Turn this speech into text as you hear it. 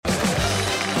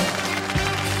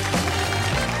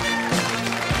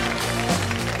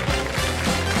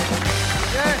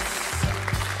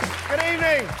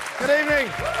evening. Good evening.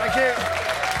 Thank you.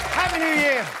 Happy New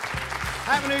Year.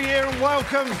 Happy New Year and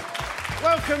welcome.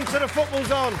 Welcome to the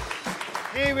Football's On.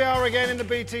 Here we are again in the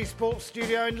BT Sports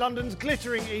studio in London's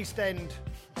glittering East End.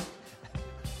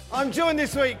 I'm joined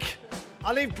this week.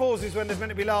 I leave pauses when there's meant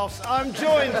to be laughs. I'm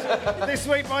joined this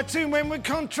week by two men with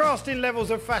contrasting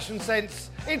levels of fashion sense.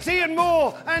 It's Ian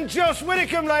Moore and Josh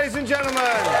Widdicombe, ladies and gentlemen.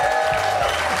 Yes,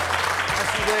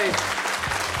 indeed.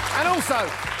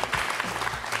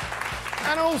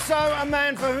 And also a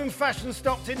man for whom fashion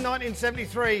stopped in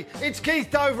 1973. It's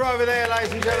Keith Dover over there,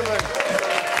 ladies and gentlemen.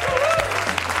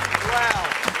 Wow.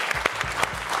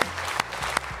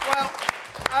 Well,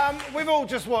 we've all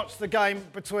just watched the game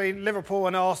between Liverpool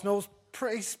and Arsenal.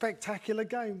 Pretty spectacular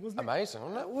game, wasn't it? Amazing,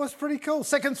 wasn't it? It was pretty cool.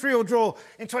 Second 3-3 draw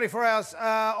in 24 hours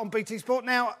on BT Sport.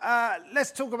 Now,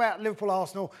 let's talk about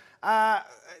Liverpool-Arsenal.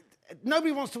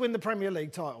 Nobody wants to win the Premier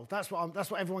League title. That's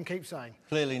what everyone keeps saying.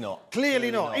 Clearly not.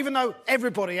 Clearly not. Even though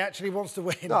everybody actually wants to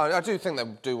win. No, I do think they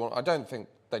do want... I don't think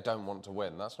they don't want to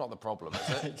win. That's not the problem, is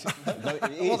it? No,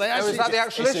 it is. Well, Is that the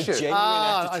actual it's issue? A genuine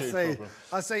attitude problem.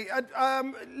 I see.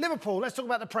 Liverpool, let's talk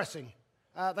about the pressing.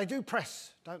 They do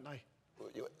press, don't they?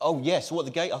 Oh, yes. What,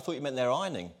 the gate? I thought you meant they're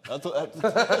ironing. I thought,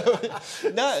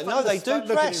 no, they do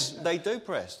press. They do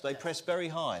press. They press very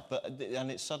high.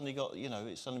 And it's suddenly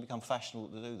it's suddenly become fashionable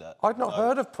to do that. I'd not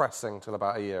heard of pressing till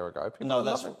about a year ago.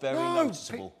 That's very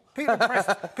noticeable. People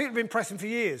have been pressing for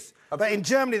years. But in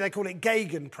Germany, they call it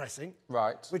Gegenpressing.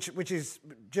 Right. Which is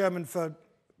German for...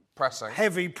 Pressing.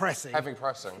 Heavy pressing. Heavy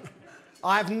pressing.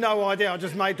 I have no idea. I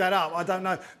just made that up. I don't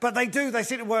know. But they do. They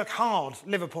seem to work hard,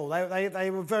 Liverpool.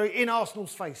 They were very in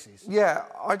Arsenal's faces. Yeah,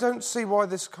 I don't see why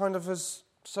this kind of has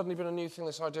suddenly been a new thing,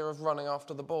 this idea of running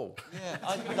after the ball.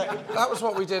 Yeah. That was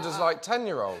what we did as,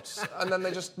 10-year-olds. And then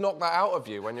they just knock that out of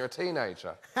you when you're a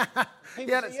teenager.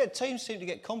 Teams seem to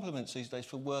get compliments these days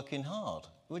for working hard.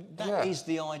 That is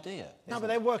the idea. No, but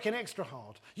they're working extra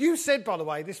hard. You said, by the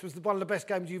way, this was one of the best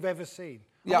games you've ever seen.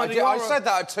 Yeah, I said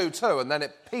that at 2-2 and then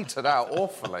it petered out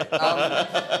awfully.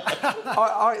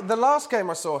 The last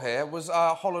game I saw here was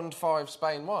Holland 5,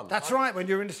 Spain 1. That's right, when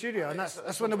you were in the studio, and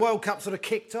that's when the World Cup sort of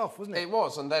kicked off, wasn't it? It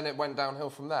was, and then it went downhill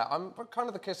from there. I'm kind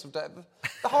of the kiss of death.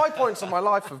 The high points of my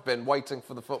life have been waiting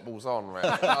for the Football's On,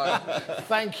 really.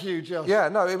 Thank you, Josh. Yeah,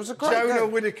 no, it was a great Jonah game.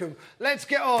 Widdicombe. Let's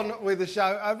get on with the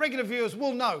show. Regular viewers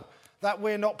will know that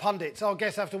we're not pundits. Our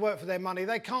guests have to work for their money.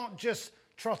 They can't just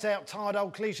trot out tired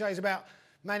old cliches about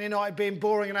Man United being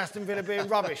boring and Aston Villa being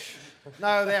rubbish.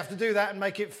 No, they have to do that and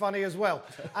make it funny as well.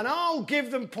 And I'll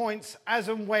give them points as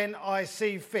and when I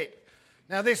see fit.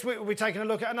 Now, this week we'll be taking a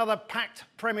look at another packed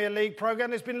Premier League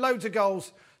programme. There's been loads of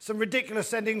goals, some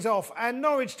ridiculous sendings off, and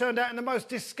Norwich turned out in the most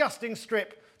disgusting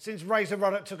strip since Razor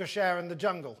Ruddock took a shower in the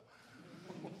jungle.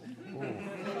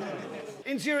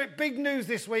 In Zurich, big news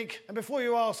this week, and before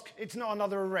you ask, it's not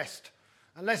another arrest,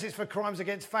 unless it's for crimes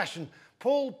against fashion.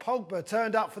 Paul Pogba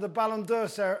turned up for the Ballon d'Or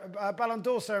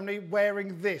ceremony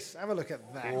wearing this. Have a look at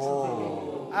that.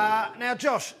 Now,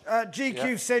 Josh,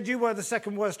 GQ said you were the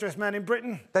second worst dressed man in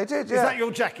Britain. They did, yeah. Is that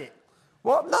your jacket?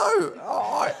 What? No!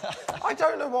 I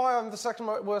don't know why I'm the second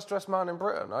worst dressed man in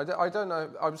Britain. I don't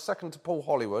know. I was second to Paul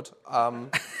Hollywood.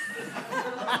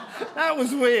 That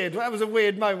was weird. That was a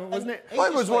weird moment, wasn't it? He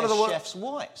just wears chef's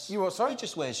whites. You what, sorry? He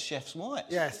just wears chef's whites.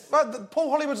 Yes. But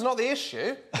Paul Hollywood's not the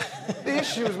issue. The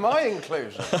issue is my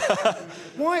inclusion.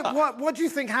 What do you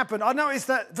think happened? I noticed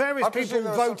that various people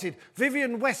voted.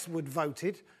 Vivienne Westwood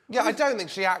voted. Yeah, I don't think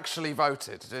she actually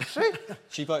voted, did she?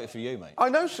 She voted for you, mate. I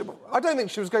know I don't think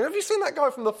she was going... Have you seen that guy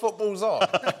from the Football's On?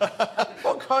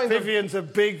 What kind Vivienne's a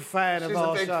big fan of our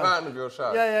show. She's a big fan of your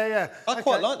show. Yeah. I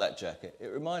quite like that jacket.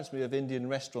 It reminds me of Indian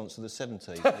restaurants of the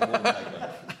 70s. The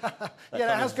wallpaper. It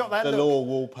has got that the law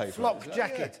wallpaper. Flock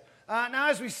jacket. Now,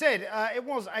 as we said, it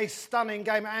was a stunning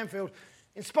game at Anfield,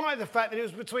 in spite of the fact that it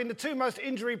was between the two most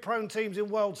injury-prone teams in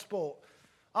world sport.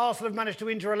 Arsenal have managed to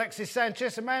injure Alexis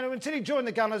Sanchez, a man who, until he joined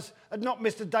the Gunners, had not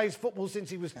missed a day's football since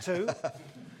he was 2.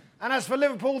 And as for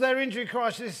Liverpool, their injury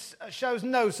crisis shows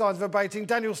no signs of abating.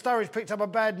 Daniel Sturridge picked up a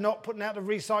bad knock putting out the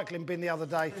recycling bin the other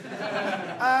day.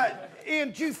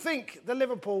 Ian, do you think the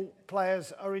Liverpool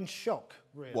players are in shock,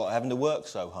 really? What, having to work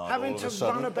so hard Having all to of a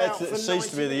sudden? run about for 90 It seems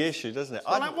to be the issue, doesn't it?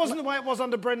 Well, that wasn't the way it was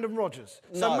under Brendan Rodgers.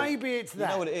 So maybe it's that.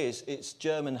 You know what it is? It's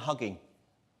German hugging.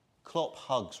 Klopp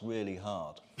hugs really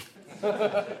hard.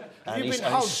 And he's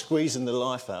squeezing the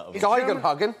life out of him. Geigen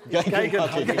hugging.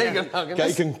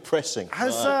 Geigen pressing.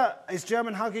 Is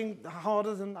German hugging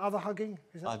harder than other hugging?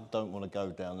 I don't want to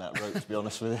go down that route, to be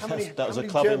honest with you. That was a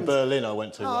club in Berlin I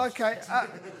went to. Oh, OK.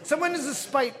 So when does the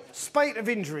spate of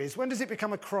injuries, when does it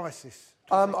become a crisis?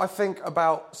 I think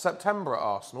about September at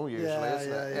Arsenal, usually,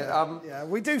 isn't it? Yeah,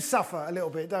 we do suffer a little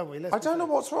bit, don't we? I don't know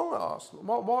what's wrong at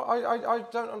Arsenal. I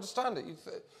don't understand it.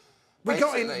 We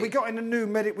got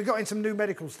in some new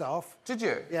medical staff. Did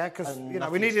you? Yeah, because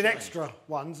we needed extra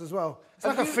ones as well. It's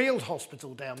like a field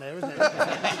hospital down there, isn't it?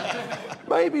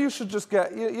 Maybe you should just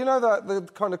get the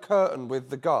kind of curtain with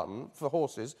the gun for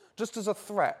horses, just as a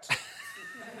threat.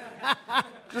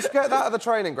 Just get that at the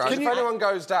training ground. If anyone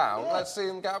goes down, let's see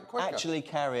them get up quicker. Actually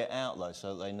carry it out, though,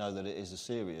 so that they know that it is a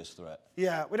serious threat.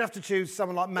 Yeah, we'd have to choose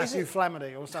someone like Matthew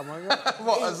Flaherty or someone.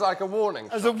 What, as like a warning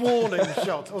shot? As a warning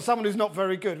shot, or someone who's not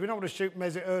very good. We don't want to shoot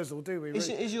Mesut Ozil, do we? Really?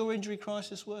 Is your injury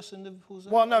crisis worse than Liverpool's?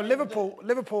 Well, no,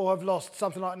 Liverpool have lost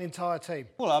something like an entire team.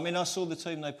 Well, I mean, I saw the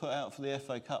team they put out for the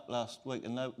FA Cup last week,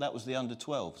 and that was the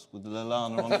under-12s with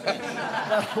Lallana on the bench.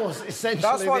 That was essentially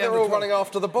That's why they're all running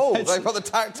after the ball. They've got the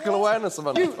tactical awareness of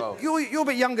under-12s. You're a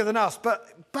bit younger than us,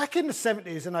 but back in the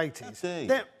 70s and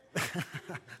 80s...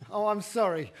 Oh, I'm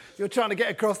sorry. You're trying to get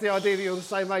across the idea that you're the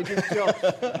same age as Josh.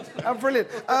 How brilliant.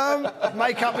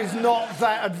 Makeup is not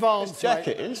that advanced.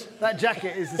 That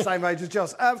jacket is the same age as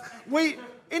Josh.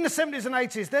 In the 70s and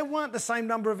 80s, there weren't the same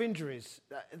number of injuries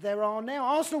there are now.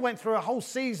 Arsenal went through a whole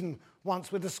season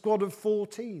once with a squad of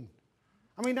 14.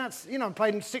 I mean, that's,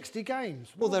 played in 60 games.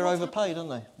 Well, they're overpaid, aren't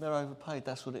they? They're overpaid,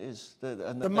 that's what it is.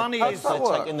 The money is... They're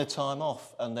taking the time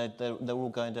off and they're all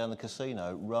going down the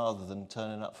casino rather than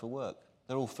turning up for work.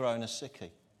 They're all throwing a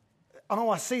sickie. Oh,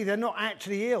 I see. They're not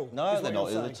actually ill. No, they're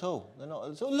not ill at all. They're not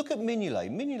ill at all. Look at Mignolet.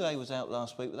 Mignolet was out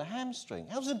last week with a hamstring.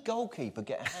 How does a goalkeeper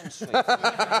get a hamstring?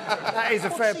 That is a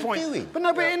fair point. What's he doing? But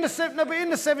in the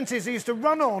 70s, he used to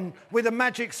run on with a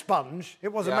magic sponge.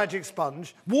 It was a magic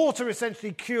sponge. Water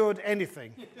essentially cured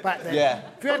anything back then. Yeah.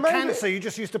 If you had cancer, you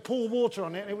just used to pour water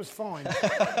on it and it was fine.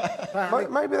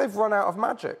 Maybe they've run out of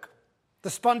magic. The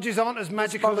sponges aren't as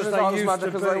magical as they aren't used as magic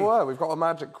to as be. they were. We've got a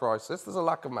magic crisis. There's a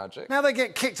lack of magic. Now they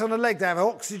get kicked on the leg. They have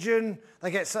oxygen.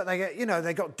 They got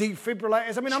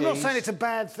defibrillators. I mean, I'm not saying it's a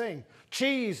bad thing.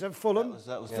 Cheese at Fulham.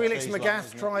 That was Felix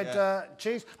Magath tried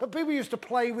cheese. But people used to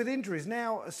play with injuries.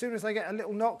 Now, as soon as they get a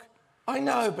little knock... I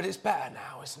know, but it's better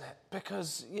now, isn't it?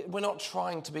 Because we're not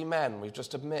trying to be men. We've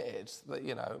just admitted that,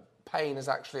 pain is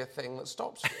actually a thing that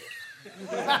stops you.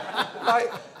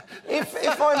 Like,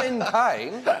 if I'm in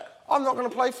pain... I'm not going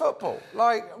to play football.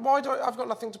 Like, I've got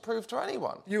nothing to prove to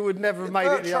anyone. You would never have made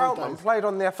it the old days. played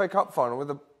on the FA Cup final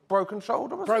with a broken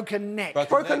shoulder, was Broken neck.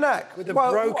 Broken neck. With a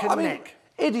broken neck.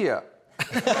 Idiot.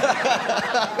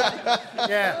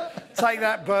 Yeah, take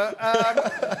that, Bert.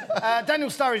 Daniel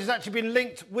Sturridge has actually been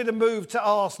linked with a move to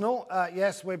Arsenal.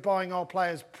 Yes, we're buying our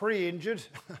players pre-injured.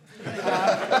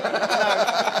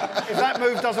 If that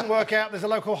move doesn't work out, there's a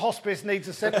local hospice needs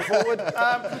a centre forward.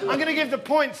 I'm going to give the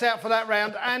points out for that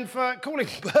round, and for calling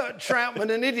Bert Troutman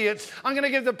an idiot, I'm going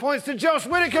to give the points to Josh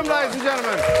Widdicombe, ladies and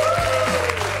gentlemen.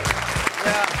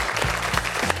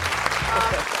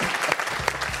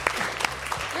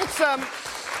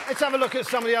 Let's have a look at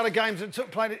some of the other games that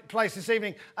took place this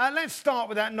evening. Let's start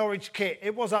with that Norwich kit.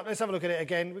 It was up. Let's have a look at it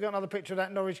again. We've got another picture of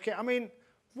that Norwich kit. I mean,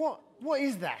 what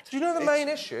is that? Do you know the main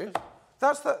issue?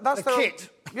 That's the kit.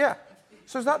 Yeah.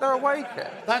 So is that their away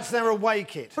kit? That's their away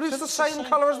kit. But it's the same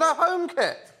colour as their home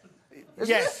kit.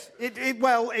 Yes.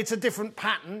 It's a different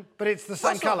pattern, but it's the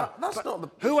same colour.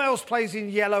 Who else plays in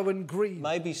yellow and green?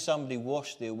 Maybe somebody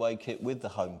washed the away kit with the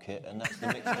home kit, and that's the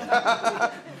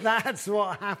mixture. That's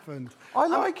what happened. I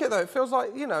like it though. It feels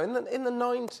like in the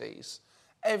 90s,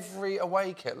 every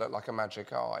away kit looked like a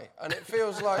magic eye, and it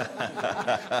feels like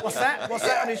What's that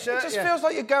on his shirt? It just feels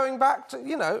like you're going back to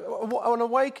an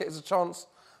away kit is a chance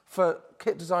for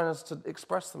kit designers to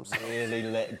express themselves. Really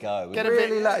let go.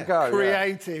 Let go.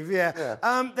 Creative, yeah.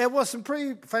 There was some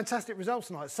pretty fantastic results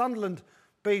tonight. Sunderland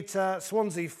beat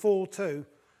Swansea 4-2.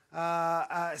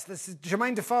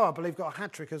 Jermaine Defoe, I believe, got a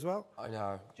hat-trick as well. I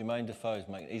know. Jermaine Defoe's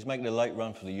making a late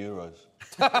run for the Euros.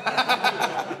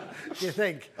 You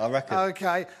think? I reckon.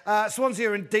 OK. Swansea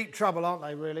are in deep trouble, aren't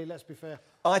they, really? Let's be fair.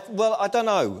 I don't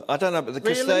know, but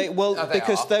because really?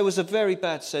 There was a very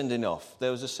bad sending off. There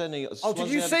was a sending. Oh, did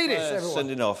you see this? Everyone?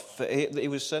 Sending off. He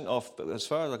was sent off, as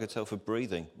far as I could tell, for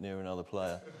breathing near another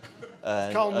player.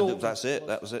 That's it.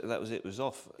 That was it. It was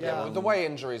off. Yeah, the way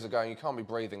injuries are going, you can't be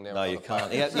breathing near. No, you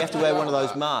can't. You have to wear one of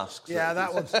those masks. Yeah,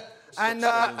 that was. And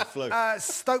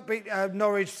Stoke beat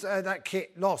Norwich. That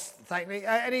kit lost. Thankfully.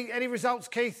 Any results,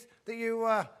 Keith,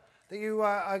 that that you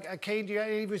are keen? Do you have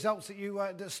any results that you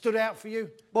that stood out for you?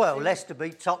 Well, Leicester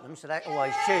beat Tottenham, so that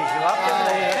always cheers you up,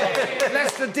 doesn't it?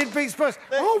 Leicester did beat Spurs.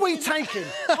 Are we taking...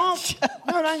 no,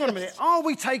 hang on a minute. Are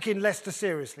we taking Leicester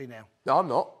seriously now? No, I'm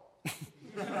not.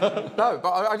 No, but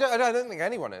I don't think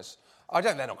anyone is.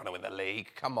 They're not going to win the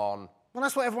league. Come on. Well,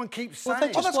 that's what everyone keeps saying. Well,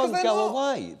 they just won't go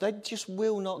away. They just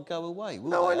will not go away, will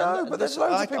No, they? I know, but there's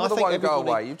loads of people that won't go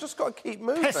away. You've just got to keep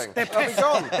moving. They're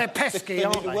pesky,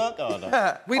 aren't they? Work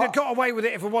harder. We'd have got away with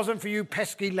it if it wasn't for you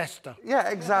pesky Leicester. Yeah,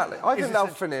 exactly. I think they'll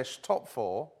finish top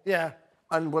 4. Yeah.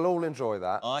 And we'll all enjoy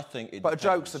that. I think it But depends. a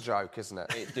joke's a joke, isn't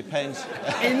it? It depends.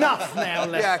 Enough now,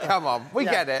 Leicester. Yeah, come on. We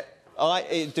get it.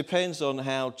 It depends on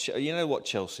how... you know what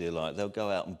Chelsea are like? They'll go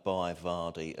out and buy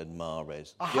Vardy and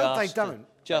Mahrez. I hope they don't.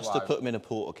 Just to put them in a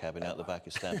porter cabin out the back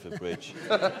of Stamford Bridge.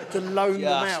 To loan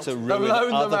them out. Just to ruin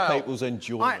other people's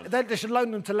enjoyment. They should loan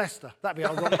them to Leicester. That'd be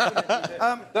ironic.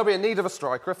 They'll be in need of a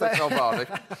striker if they sell Vardy.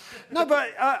 No,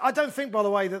 but I don't think, by the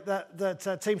way,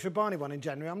 that teams should buy anyone in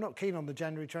January. I'm not keen on the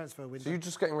January transfer window. So you're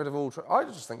just getting rid of all... I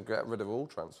just think get rid of all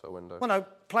transfer windows. Well, no,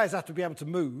 players have to be able to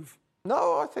move.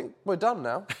 No, I think we're done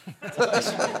now.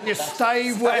 You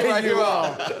stay where you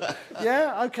are.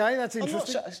 Yeah, OK, that's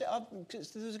interesting.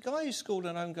 There's a guy who scored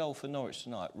an own goal for Norwich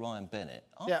tonight, Ryan Bennett.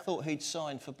 I thought he'd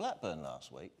signed for Blackburn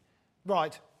last week.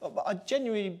 Right. But I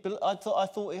genuinely I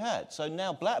thought he had. So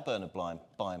now Blackburn are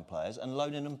buying players and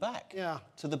loaning them back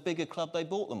to the bigger club they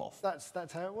bought them off. That's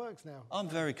how it works now. I'm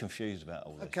very confused about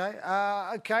all this. OK,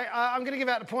 I'm going to give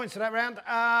out the points for that round.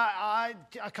 I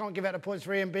can't give out the points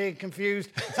for Ian being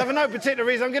confused. So for no particular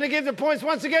reason, I'm going to give the points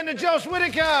once again to Josh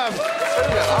Widdicombe.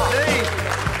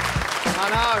 I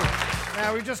know.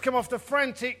 Now, we've just come off the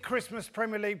frantic Christmas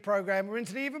Premier League programme. We're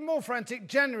into the even more frantic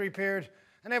January period,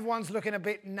 and everyone's looking a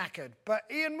bit knackered. But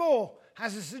Ian Moore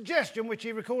has a suggestion which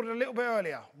he recorded a little bit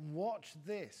earlier. Watch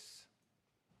this.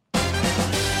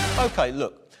 OK,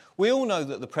 look, we all know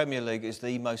that the Premier League is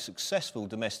the most successful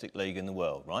domestic league in the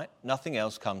world, right? Nothing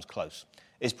else comes close.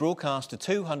 It's broadcast to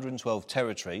 212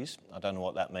 territories, I don't know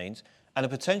what that means, and a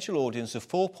potential audience of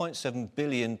 4.7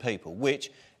 billion people,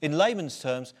 which, in layman's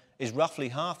terms, is roughly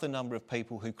half the number of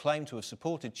people who claim to have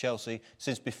supported Chelsea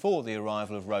since before the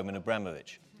arrival of Roman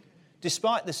Abramovich.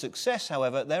 Despite the success,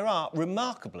 however, there are,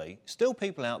 remarkably, still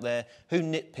people out there who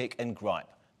nitpick and gripe.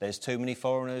 There's too many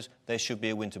foreigners, there should be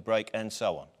a winter break, and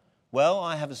so on. Well,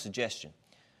 I have a suggestion.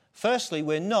 Firstly,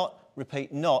 we're not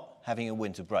having a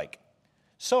winter break.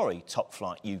 Sorry,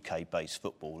 top-flight UK-based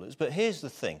footballers, but here's the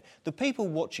thing. The people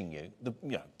watching you,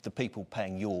 the people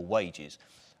paying your wages,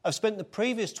 have spent the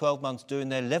previous 12 months doing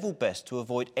their level best to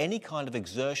avoid any kind of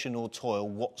exertion or toil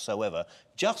whatsoever,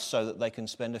 just so that they can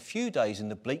spend a few days in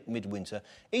the bleak midwinter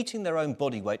eating their own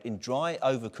body weight in dry,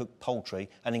 overcooked poultry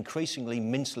and increasingly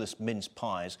minceless mince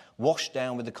pies, washed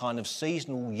down with the kind of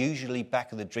seasonal, usually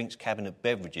back-of-the-drinks cabinet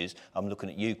beverages, I'm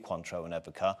looking at you, Cointreau and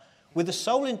Avocat, with the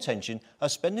sole intention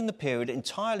of spending the period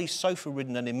entirely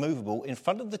sofa-ridden and immovable in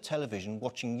front of the television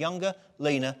watching younger,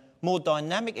 leaner, more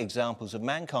dynamic examples of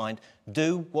mankind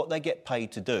do what they get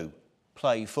paid to do,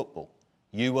 play football.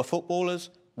 You are footballers,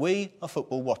 we are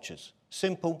football watchers.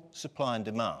 Simple supply and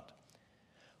demand.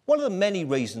 One of the many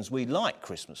reasons we like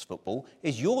Christmas football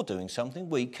is you're doing something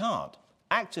we can't.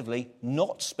 Actively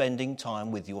not spending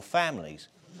time with your families.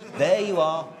 There you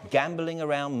are, gambling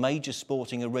around major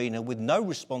sporting arena with no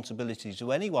responsibility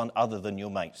to anyone other than your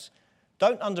mates.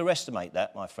 Don't underestimate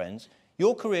that, my friends.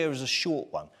 Your career is a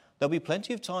short one. There'll be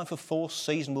plenty of time for forced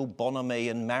seasonal bonhomie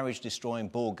and marriage-destroying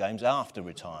board games after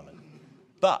retirement.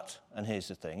 But, and here's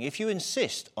the thing, if you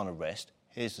insist on a rest,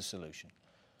 here's the solution.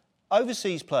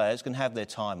 Overseas players can have their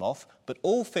time off, but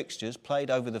all fixtures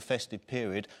played over the festive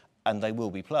period, and they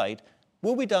will be played,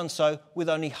 will be done so with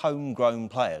only homegrown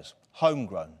players.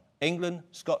 Homegrown. England,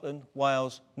 Scotland,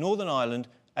 Wales, Northern Ireland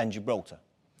and Gibraltar.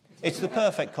 It's the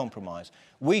perfect compromise.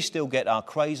 We still get our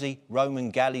crazy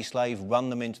Roman galley slave run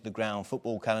them into the ground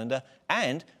football calendar,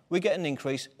 and we get an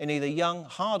increase in either young,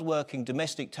 hard-working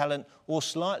domestic talent or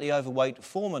slightly overweight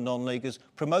former non-leaguers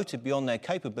promoted beyond their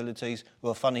capabilities who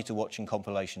are funny to watch in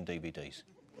compilation DVDs.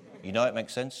 You know it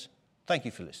makes sense? Thank you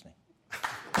for listening.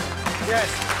 Yes.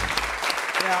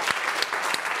 Yeah.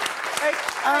 Hey,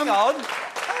 hang on.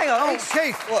 Oh,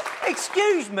 Keith. What?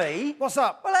 Excuse me. What's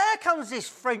up? Well, how comes this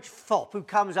French fop who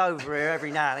comes over here every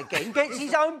now and again gets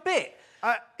his own bit?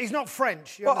 He's not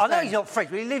French. Well, I know he's not French,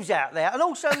 but he lives out there. And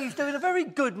also, he's doing a very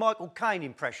good Michael Caine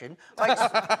impression. So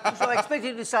I expect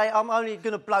him to say, I'm only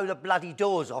going to blow the bloody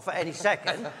doors off at any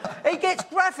second. He gets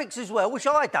graphics as well, which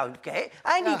I don't get.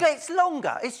 And he gets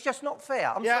longer. It's just not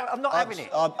fair. I'm sorry, I'm not having it.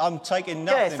 I'm taking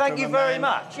nothing from thank you very man.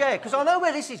 much. Yeah, because I know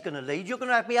where this is going to lead. You're going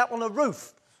to have me up on a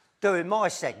roof. doing my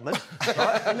segment.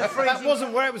 Right, in the That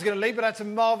wasn't where it was going to lead, but that's a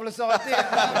marvellous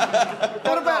idea.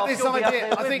 What about this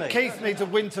idea? I think Keith needs a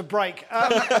winter break.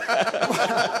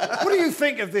 What do you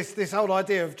think of this whole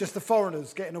idea of just the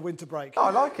foreigners getting a winter break?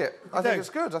 I like it. I think it's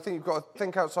good. I think you've got to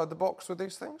think outside the box with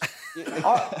these things.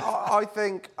 I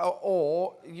think,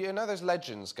 or, you know those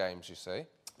Legends games you see?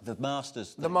 The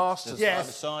Masters. The Masters.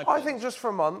 Yes. I think just for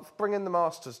a month, bring in the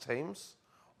Masters teams,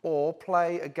 or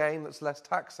play a game that's less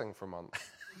taxing for a month.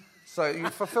 So you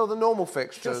fulfil the normal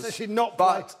fixtures,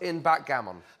 but in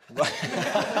backgammon.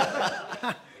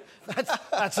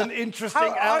 That's an interesting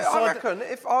I outside... reckon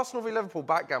if Arsenal v Liverpool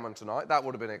backgammon tonight, that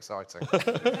would have been exciting.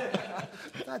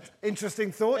 That's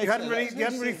interesting thought. You hadn't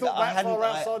really thought that far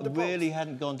outside the box. I really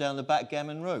hadn't gone down the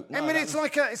backgammon route. No, I mean, it's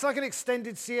like an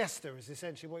extended siesta, is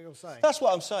essentially what you're saying. That's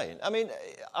what I'm saying. I mean,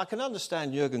 I can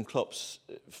understand Jurgen Klopp's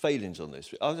feelings on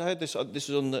this. I heard this. This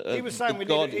was on the. He was saying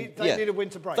they need a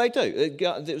winter break. They do.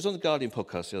 It was on the Guardian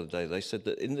podcast the other day. They said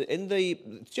that in the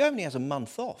Germany has a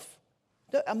month off.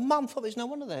 A month off. There's no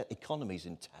wonder their economy's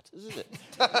in tatters, is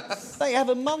it? They have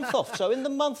a month off. So in the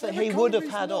month that he would have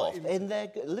had off,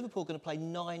 Liverpool are going to play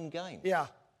 9 games. Yeah.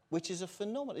 Which is a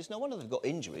phenomenon. It's no wonder they've got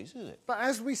injuries, is it? But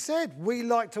as we said, we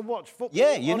like to watch football.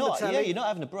 Yeah, you're not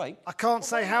having a break. I can't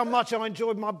say how much I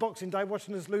enjoyed my Boxing Day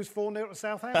watching us lose 4-0 to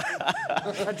Southampton.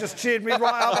 That just cheered me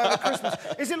right up over Christmas.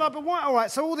 Is it like, but why? All right,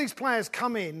 so all these players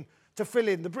come in to fill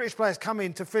in. The British players come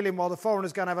in to fill in while the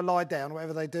foreigners go and have a lie down,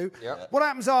 whatever they do. Yep. What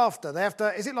happens after? They have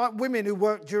to. Is it like women who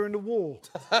worked during the war?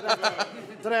 Do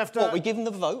they have to? What, we give them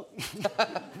the vote?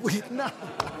 No.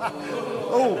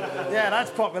 Oh, yeah,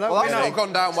 that's popular. Well, that's not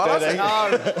gone down well, has it?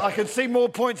 No, I can see more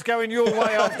points going your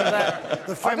way after that.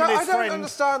 The feminist I don't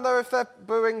understand, though, if they're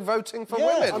booing voting for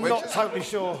women. I'm not totally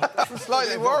sure. I'm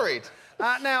slightly worried.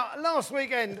 Now, last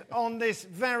weekend on this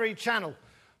very channel,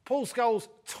 Paul Scholes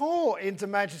tore into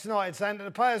Manchester United, saying that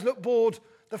the players look bored,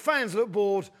 the fans look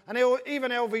bored, and even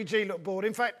LVG looked bored.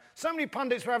 In fact, so many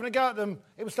pundits were having a go at them,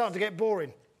 it was starting to get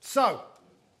boring. So,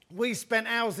 we spent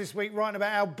hours this week writing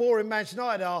about how boring Manchester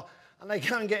United are, and they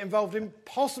go and get involved in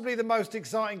possibly the most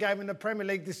exciting game in the Premier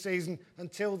League this season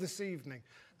until this evening.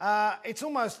 It's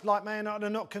almost like Man United are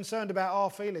not concerned about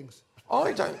our feelings.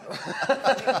 I don't.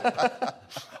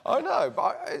 I know,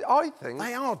 but I think...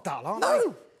 They are dull, aren't they?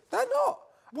 No, they're not.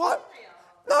 What?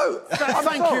 No.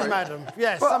 Thank you, madam.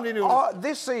 Yes, but somebody knew.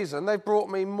 This season, they've brought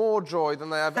me more joy than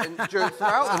they have endured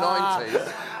throughout the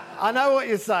 90s. I know what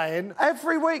you're saying.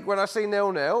 Every week when I see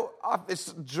 0-0,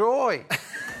 it's joy.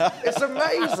 It's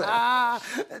amazing. I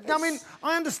mean,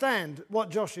 I understand what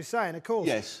Josh is saying, of course.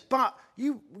 Yes. But,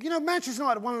 you know, Manchester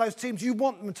United are one of those teams you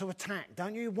want them to attack,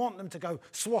 don't you? You want them to go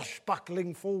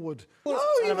swashbuckling forward. No,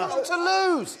 you want them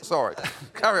to lose. Sorry.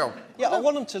 Carry on. Yeah, I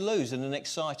want them to lose in an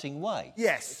exciting way.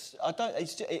 Yes.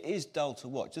 It is dull to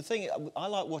watch. The thing, I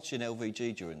like watching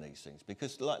LVG during these things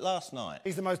because, like last night...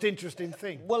 He's the most interesting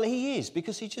thing. Well, he is,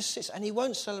 because he just sits and he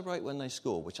won't celebrate when they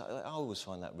score, which I always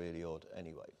find that really odd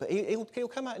anyway. But he'll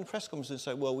come out in press conference and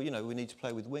say, well, you know, we need to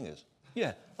play with wingers.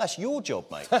 Yeah, that's your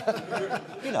job, mate.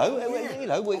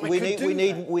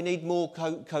 we need more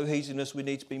cohesiveness. We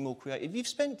need to be more creative. You've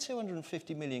spent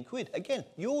 250 million quid. Again,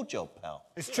 your job, pal.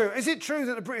 It's true. Is it true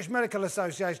that the British Medical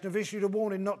Association have issued a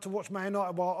warning not to watch Man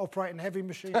United while operating heavy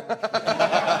machinery?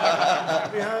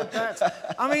 Have you heard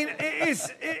that? I mean, it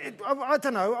is. I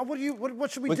don't know.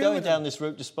 What should we do? We're going down this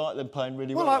route despite them playing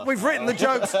really well. Well, like we've written the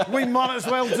jokes, we might as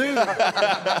well do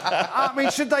that. I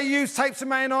mean, should they use tapes of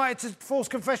Man United to force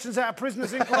confessions out of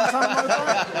prisoners in Guantanamo Bay?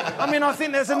 I mean, I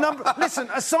think there's a number... Listen,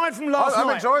 aside from last night...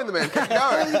 I'm enjoying them, Keep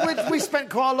going. we spent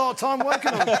quite a lot of time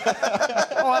working on it.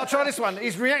 All right, I'll try this one.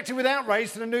 He's reacted with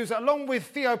outrage to the news that along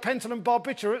with thiopental and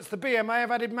barbiturates, the BMA have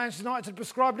added Manchester United to the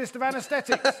prescribed list of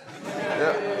anaesthetics.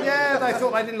 Yeah, they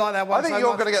thought they didn't like that one. I think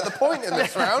you're going to get the point in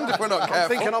this round if we're not careful. I'm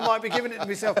thinking I might be giving it to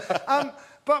myself.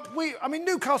 But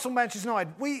Newcastle, Manchester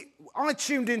United, I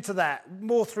tuned into that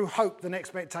more through hope than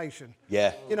expectation.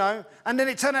 Yeah. You know? And then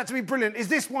it turned out to be brilliant. Is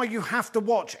this why you have to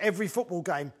watch every football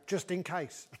game, just in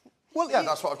case? Well, yeah,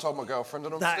 that's what I've told my girlfriend,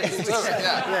 and I'm sticking to it.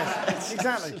 Yes,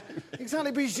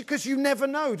 exactly, because you never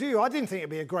know, do you? I didn't think it'd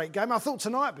be a great game. I thought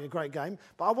tonight would be a great game,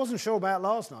 but I wasn't sure about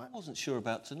last night. I wasn't sure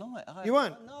about tonight. You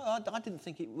weren't? No, I didn't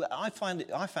think it... I found it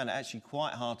actually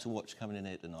quite hard to watch coming in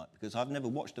here tonight because I've never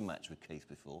watched a match with Keith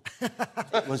before.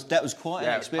 That was quite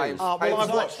an experience.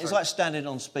 It's like standing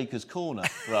on Speaker's Corner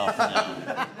for half an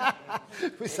hour.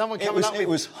 With someone coming up with... It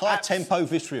was high-tempo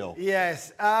vitriol.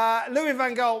 Yes. Louis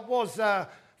van Gaal was...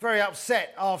 very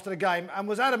upset after the game and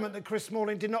was adamant that Chris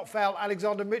Smalling did not foul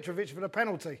Alexander Mitrovic for the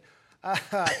penalty. There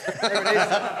it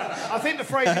is. I think the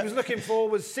phrase he was looking for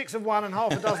was 6 of one and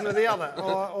half a dozen of the other.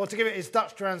 Or to give it its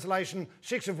Dutch translation,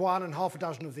 6 of one and half a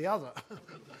dozen of the other.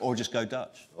 Or just go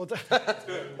Dutch. Or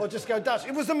just go Dutch.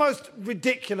 It was the most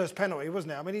ridiculous penalty,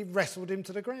 wasn't it? I mean, he wrestled him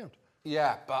to the ground.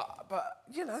 Yeah, but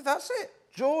you know, that's it.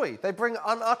 Joy. They bring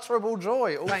unutterable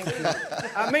joy. Thank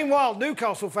you. Meanwhile,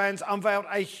 Newcastle fans unveiled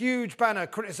a huge banner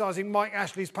criticising Mike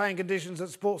Ashley's paying conditions at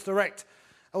Sports Direct.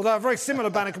 Although a very similar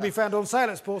banner can be found on sale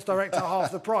at Sports Direct at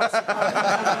half the price.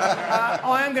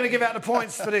 I am going to give out the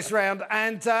points for this round.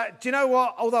 And do you know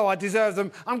what? Although I deserve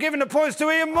them, I'm giving the points to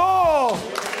Ian Moore.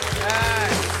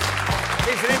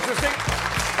 It's interesting.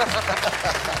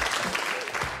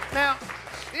 Now,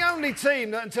 the only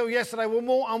team that until yesterday were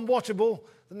more unwatchable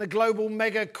than the global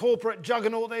mega corporate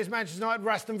juggernaut that is Manchester United,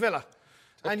 Aston Villa.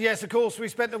 And yes, of course, we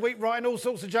spent the week writing all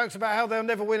sorts of jokes about how they'll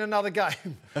never win another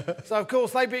game. So, of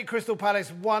course, they beat Crystal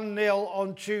Palace 1-0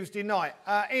 on Tuesday night.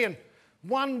 Ian,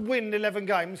 1 win in 11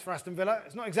 games for Aston Villa.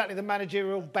 It's not exactly the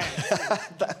managerial band.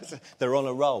 They're on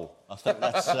a roll. I think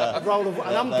that's... a roll of...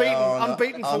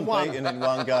 unbeaten for one. Unbeaten in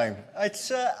one game.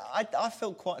 It's, I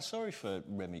felt quite sorry for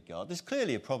Remy Gard. There's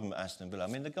clearly a problem at Aston Villa. I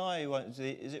mean, the guy who...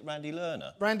 Is it Randy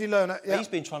Lerner? Randy Lerner, yeah. He's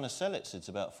been trying to sell it since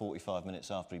about 45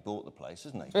 minutes after he bought the place,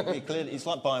 isn't he? It's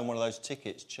like buying one of those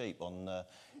tickets cheap on the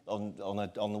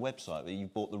website, but you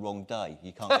bought the wrong day.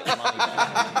 You can't get your money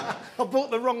back. I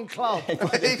bought the wrong club. He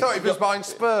thought he was buying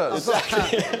Spurs.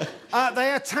 Exactly.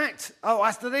 They attacked... Oh,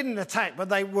 Aston didn't attack, but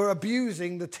they were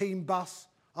abusing the team bus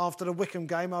after the Widdicombe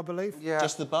game, I believe. Yeah.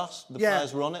 Just the bus? The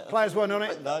players were on it? Players weren't on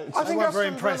it. No. I weren't very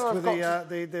impressed with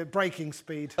the braking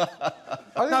speed.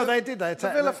 No, they did. They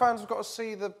attacked. The Villa fans have got to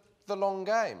see the long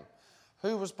game.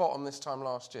 Who was bottom this time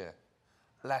last year?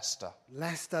 Leicester,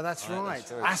 that's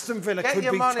right. Aston Villa could be top.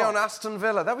 Get your money on Aston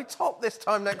Villa. They'll be top this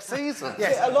time next season.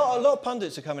 Yes. Yeah, a lot of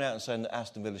pundits are coming out and saying that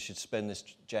Aston Villa should spend this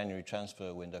January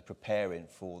transfer window preparing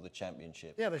for the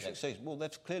Championship next season. Well,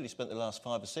 they've clearly spent the last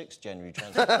 5 or 6 January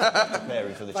transfers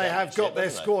preparing for the Championship. They have got their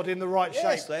squad in the right shape.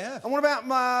 Yes, they have. And what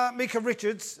about Mika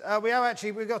Richards? We got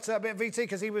a bit of VT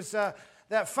because he was...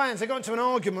 that fans, they got into an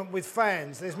argument with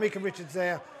fans. There's Mika Richards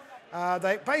there. I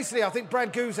think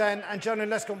Brad Guzan and Jonah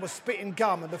Lescott were spitting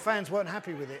gum and the fans weren't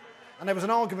happy with it. And there was an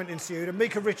argument ensued and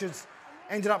Mika Richards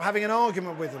ended up having an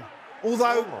argument with them.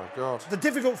 Although, the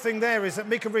difficult thing there is that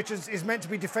Mika Richards is meant to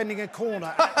be defending a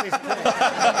corner at this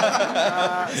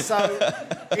point. So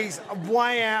he's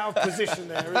way out of position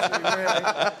there, isn't he, really?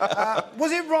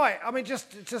 Was it right? I mean,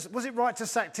 just was it right to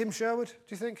sack Tim Sherwood, do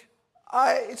you think?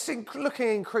 It's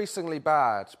looking increasingly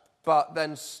bad, but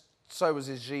then... So was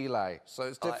his gilet, so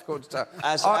it's difficult to tell.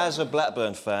 As a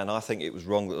Blackburn fan, I think it was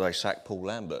wrong that they sacked Paul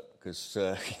Lambert, because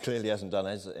he clearly hasn't done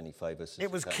us any favours.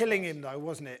 It was killing him, though,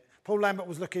 wasn't it? Paul Lambert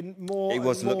was looking more... He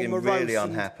was looking really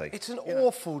unhappy. It's an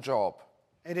awful job.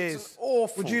 It is. It's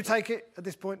awful. Would you take it at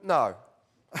this point? No.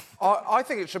 I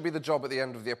think it should be the job at the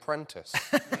end of The Apprentice.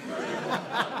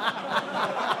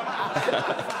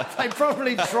 They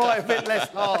probably try a bit less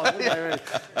hard, wouldn't they, really?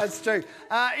 That's true.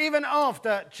 Even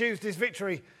after Tuesday's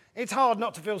victory, it's hard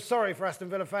not to feel sorry for Aston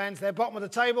Villa fans. They're bottom of the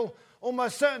table,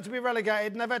 almost certain to be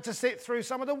relegated, and they've had to sit through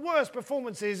some of the worst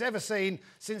performances ever seen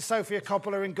since Sofia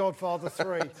Coppola in Godfather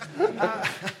 3.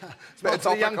 Spoke to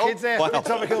the young kids there. Bit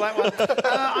topical, that one.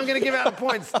 I'm going to give out the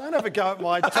points. Don't have a go at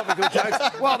my topical jokes.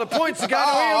 Well, the points are going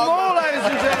to Ian Moore, ladies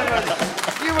and gentlemen.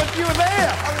 You were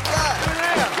there. I was there.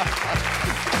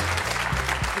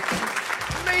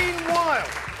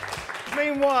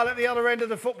 Meanwhile, at the other end of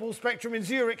the football spectrum in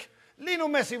Zurich, Lionel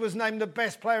Messi was named the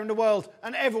best player in the world,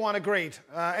 and everyone agreed.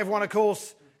 Everyone, of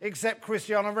course, except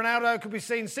Cristiano Ronaldo, could be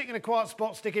seen sitting in a quiet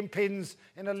spot sticking pins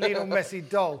in a Lionel Messi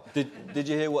doll. Did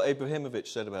you hear what Ibrahimovic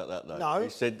said about that, though? No.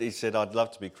 He said, I'd love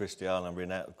to be Cristiano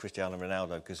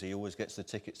Ronaldo because he always gets the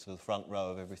tickets to the front row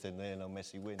of everything Lionel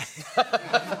Messi wins.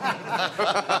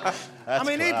 I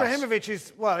mean, Ibrahimovic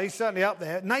is, well, he's certainly up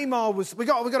there. Neymar was... We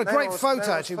got a great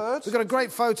photo, actually. We've got a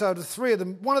great photo of the three of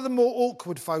them. One of the more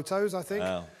awkward photos, I think.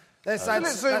 Wow. When it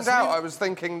zoomed out, I was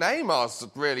thinking Neymar's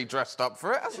really dressed up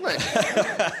for it, hasn't he?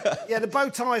 Yeah, the bow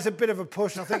tie is a bit of a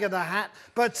push, I think, of the hat.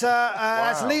 But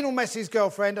that's Lionel Messi's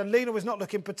girlfriend, and Lionel was not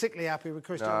looking particularly happy with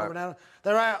Cristiano Ronaldo.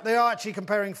 They are actually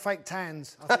comparing fake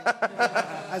tans, I think,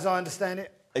 as I understand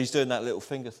it. He's doing that little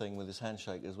finger thing with his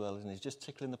handshake as well, isn't he? He's just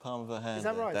tickling the palm of her hand. Is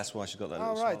that right? That's why she's got that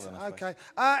little smile on her okay.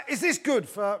 face. Is this good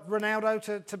for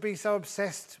Ronaldo to be so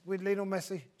obsessed with Lionel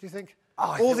Messi, do you think?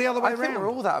 I think we're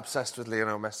all that obsessed with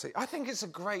Lionel Messi. I think it's a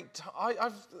great...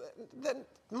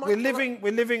 We're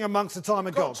living amongst a time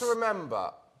of gods. Got to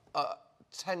remember,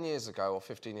 10 years ago or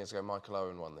 15 years ago, Michael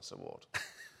Owen won this award.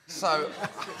 So,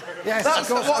 Yes, that's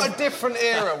of course. what a different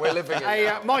era we're living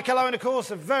in. Michael Owen, of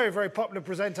course, a very, very popular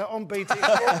presenter on BT Sport.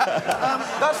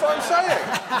 That's what I'm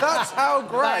saying. That's how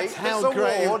great this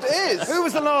award is. Who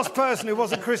was the last person who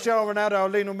wasn't Cristiano Ronaldo or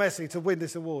Lionel Messi to win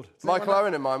this award? Michael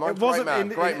Owen in my mind.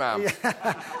 Great man.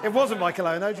 It wasn't Michael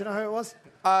Owen, though. Do you know who it was?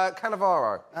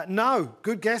 Cannavaro. No,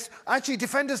 good guess. Actually,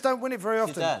 defenders don't win it very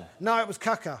often. Zidane. No, it was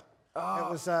Kaka.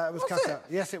 It was Kaka. it?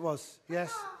 Yes, it was.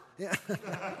 Yes. Yeah.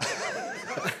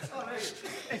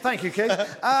 Thank you, Keith.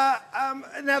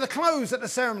 Now, the clothes at the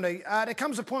ceremony, there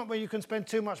comes a point where you can spend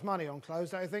too much money on clothes,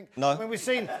 don't you think? No. I mean, we've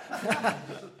seen...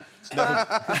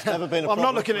 It's never been a problem. I'm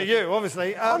not looking at you,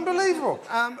 obviously. Unbelievable.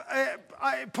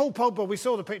 Paul Pogba, we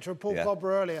saw the picture of Paul Pogba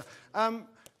earlier.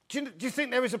 Do you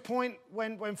think there is a point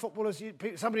when footballers...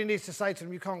 somebody needs to say to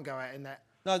them, you can't go out in that?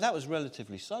 No, that was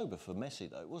relatively sober for Messi,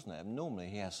 though, wasn't it? Normally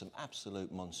he has some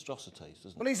absolute monstrosities,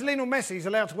 doesn't he? Well, he's Lionel Messi. He's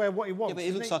allowed to wear what he wants. Yeah, but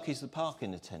he looks like he's the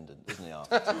parking attendant, doesn't he,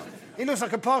 after time? He looks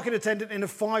like a parking attendant in a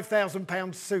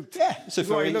 £5,000 suit. Yeah, it's a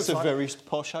very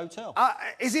posh hotel.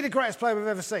 Is he the greatest player we've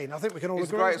ever seen? I think we can all agree. He's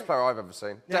the greatest player I've ever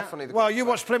seen. Yeah. Definitely the Well, you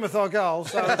watched Plymouth Argyle,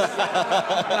 so...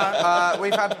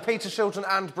 We've had Peter Shilton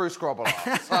and Bruce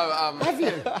Grobbelaar. So, Have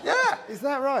you? Yeah. Is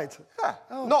that right? Yeah.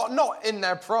 Oh. Not in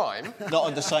their prime. Not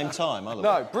at the same time, otherwise.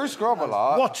 No, Bruce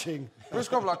Grobbelaar... Watching. Bruce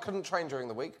Grobbelaar couldn't train during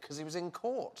the week because he was in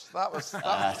court. That was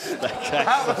amazing.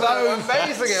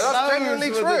 That's genuinely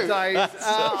true.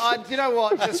 You know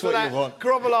what? Just for that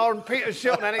Grobbelaar and Peter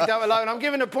Shilton anecdote alone, I'm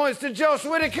giving the points to Josh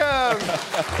Widdicombe.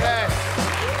 Yes.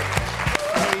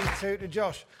 3-2 to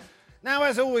Josh. Now,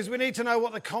 as always, we need to know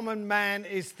what the common man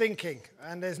is thinking,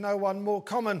 and there's no one more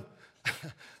common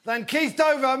than Keith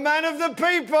Dover, man of the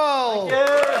people. Thank you.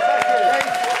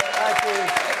 Thank you.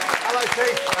 Hello,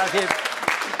 Keith. Thank you.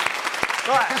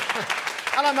 Right.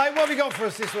 Hello, mate. What have you got for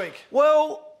us this week?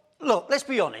 Well, look, let's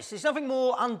be honest. There's nothing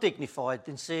more undignified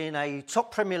than seeing a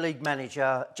top Premier League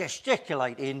manager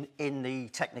gesticulating in the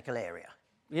technical area.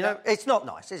 You know, it's not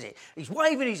nice, is it? He's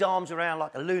waving his arms around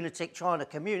like a lunatic, trying to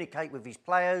communicate with his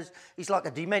players. He's like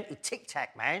a demented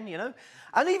tic-tac man, you know?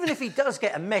 And even if he does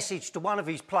get a message to one of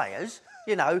his players,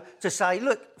 you know, to say,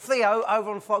 look, Theo, over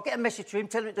on the fire, get a message to him,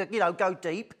 tell him to, you know, go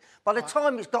deep. By the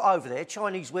time it's got over there,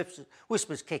 Chinese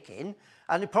whispers kick in,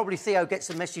 and probably Theo gets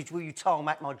the message, will you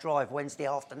tarmac my drive Wednesday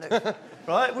afternoon?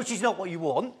 Right? Which is not what you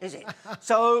want, is it?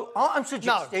 So I'm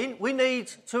suggesting we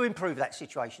need to improve that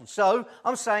situation. So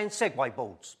I'm saying Segway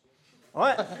boards. All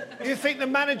right? You think the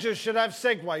managers should have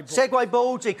Segway boards? Segway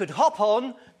boards, he could hop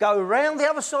on, go round the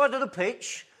other side of the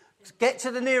pitch, get to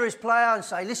the nearest player and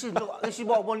say, this is what I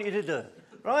want you to do.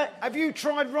 Right? Have you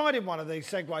tried riding one of these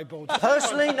Segway boards?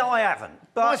 Personally, no, I haven't.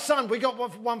 But my son, we got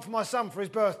one for my son for his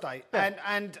birthday,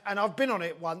 and I've been on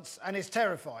it once, and it's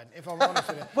terrifying, if I'm honest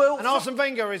with you. Well, and Arsene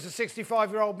Wenger is a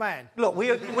 65-year-old man. Look,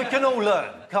 we can all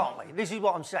learn, can't we? This is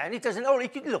what I'm saying. It doesn't.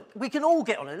 Look, we can all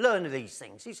get on and learn of these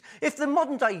things. If the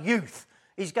modern-day youth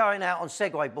is going out on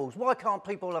Segway boards, why can't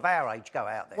people of our age go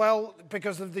out there? Well,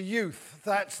 because of the youth.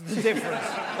 That's the difference.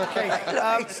 Okay.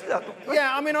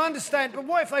 Yeah, I mean, I understand, but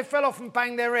what if they fell off and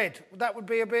banged their head? That would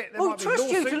be a bit... Well,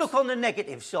 trust you to look on the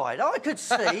negative side. I could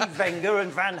see Wenger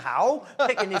and Van Gaal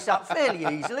picking this up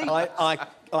fairly easily.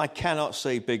 I cannot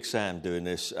see Big Sam doing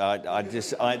this.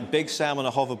 Big Sam on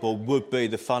a hoverboard would be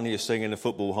the funniest thing in the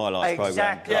football highlights programme.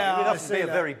 Exactly. Yeah, It'd have to be a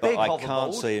very big hoverboard. I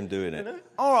can't see him doing it. You know?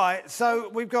 All right, so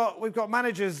we've got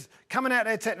managers coming out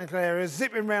their technical areas,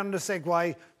 zipping round the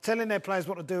Segway, telling their players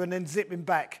what to do, and then zipping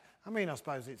back. I mean, I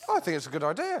suppose it's... I think it's a good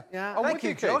idea. Yeah. Thank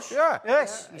you, Josh. Keith. Yeah.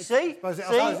 Yes, you see?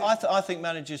 I think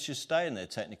managers should stay in their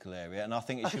technical area, and I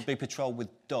think it should be patrolled with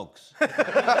dogs.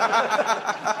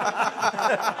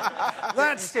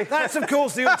 That's of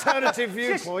course the alternative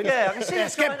viewpoint. Yeah, you see,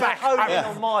 yes, get back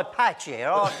on my patch here,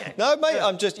 aren't you? No, mate,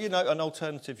 I'm just, an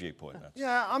alternative viewpoint.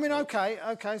 Yeah, I mean, okay,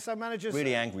 so managers...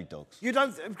 Really angry dogs. You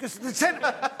don't... Because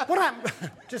what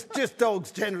happened... just dogs,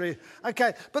 generally.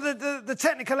 OK, but the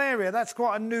technical area, that's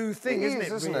quite a new thing,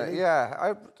 isn't it?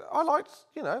 Yeah. I liked,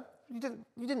 you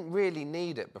didn't really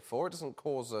need it before. It doesn't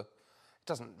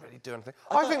really do anything.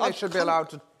 I think they should be allowed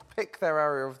to pick their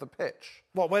area of the pitch.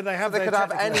 What, where they have so they their could have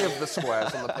technical any area? of the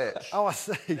squares on the pitch. Oh, I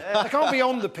see. They can't be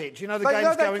on the pitch, the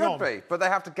game's going on. They could be, but they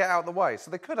have to get out of the way.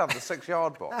 So they could have the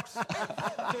 6-yard box.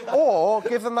 Or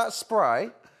give them that spray.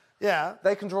 Yeah.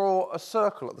 They can draw a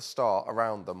circle at the start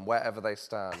around them, wherever they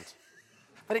stand.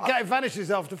 But it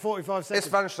vanishes after 45 seconds. It's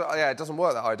vanished. Yeah, it doesn't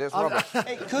work, that idea. It's rubbish.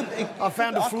 I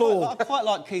found a flaw. I quite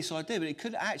like Keith's idea, but it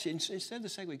could actually, instead of the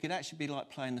Segway, it could actually be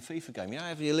like playing the FIFA game.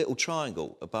 Having a little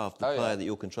triangle above the player that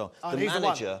you're controlling. The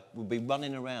manager would be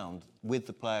running around with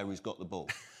the player who's got the ball.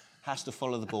 Has to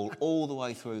follow the ball all the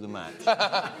way through the match.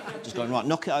 Just going, right,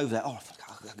 knock it over there. Oh,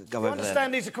 fuck, go You over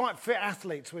understand there. these are quite fit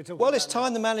athletes we're talking Well, about. it's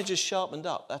time the manager's sharpened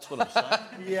up. That's what I'm saying.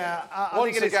 Yeah. I Once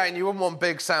think it is. again, you wouldn't want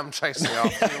Big Sam chasing you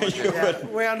after you, would you? Yeah,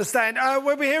 we understand.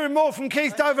 We'll be hearing more from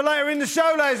Keith Dover later in the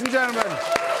show, ladies and gentlemen.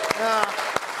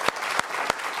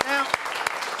 Now,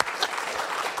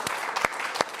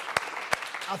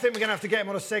 I think we're going to have to get him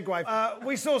on a segue.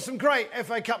 We saw some great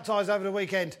FA Cup ties over the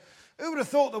weekend. Who would have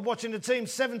thought that watching the team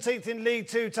 17th in League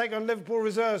Two take on Liverpool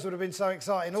reserves would have been so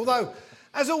exciting? Although,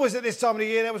 as always at this time of the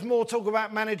year, there was more talk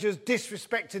about managers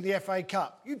disrespecting the FA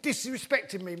Cup. You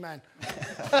disrespecting me, man.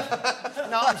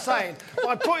 No, I'm saying,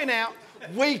 by putting out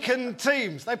weakened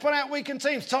teams. They put out weakened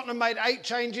teams. Tottenham made 8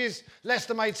 changes,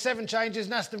 Leicester made 7 changes,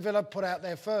 and Aston Villa put out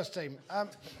their first team.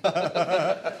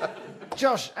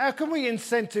 Josh, how can we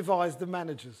incentivise the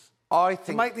managers I to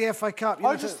think... make the FA Cup?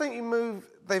 I just think you move...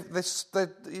 It used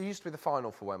to be the final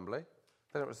for Wembley.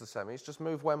 Then it was the semis. Just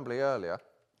move Wembley earlier.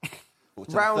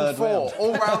 Round 4.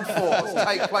 All round 4s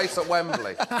take place at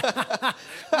Wembley.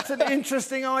 That's an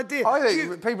interesting idea. I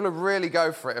think people would really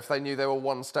go for it if they knew they were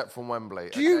one step from Wembley.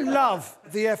 Do you love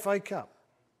the FA Cup?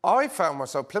 I found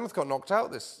myself... Plymouth got knocked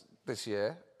out this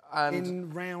year. And In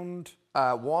round...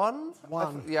 1?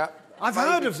 Yeah. I've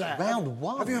heard of that. Round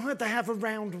 1? Have you heard they have a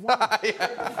round 1?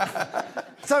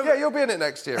 So, Yeah, you'll be in it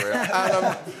next year, Ian.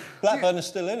 And, Blackburn are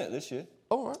still in it this year.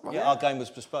 all right. Yeah, our game was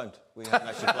postponed. We haven't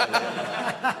actually played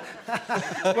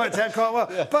it. worked out quite well.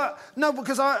 Yeah. But no,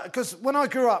 because when I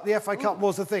grew up, the FA Cup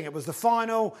was the thing. It was the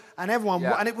final, and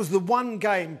and it was the one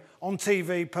game on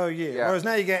TV per year. Yeah. Whereas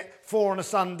now you get 4 on a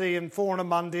Sunday and 4 on a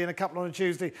Monday and a couple on a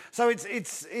Tuesday. So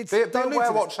it's Be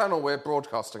aware what channel we're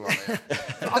broadcasting on here.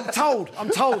 I'm told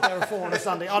there are 4 on a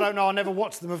Sunday. I don't know. I never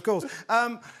watched them, of course.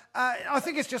 I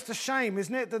think it's just a shame,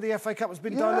 isn't it, that the FA Cup has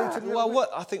been diluted a little bit?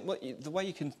 Well, the way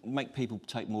you can make people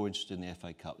take more interest in the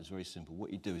FA Cup is very simple.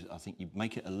 What you do is, I think you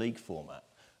make it a league format,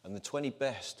 and the 20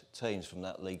 best teams from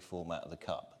that league format of the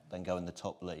Cup then go in the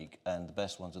top league, and the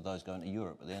best ones are those going to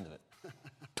Europe at the end of it.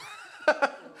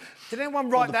 Did anyone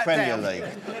write that Premier down? League.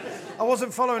 I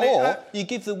wasn't following Or it. you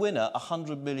give the winner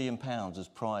 £100 million as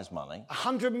prize money.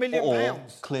 £100 million? Or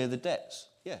clear the debts.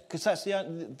 Yeah, because that's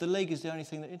the league is the only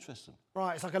thing that interests them.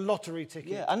 Right, it's like a lottery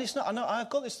ticket. Yeah, and it's not. I know I've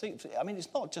got this thing. I mean,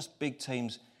 it's not just big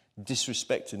teams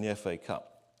disrespecting the FA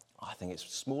Cup. I think it's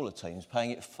smaller teams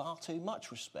paying it far too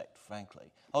much respect, frankly.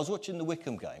 I was watching the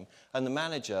Widdicombe game, and the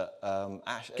manager,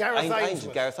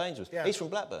 Gareth Ainsworth, yeah. he's from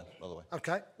Blackburn, by the way.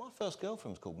 OK. My first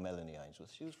girlfriend was called Melanie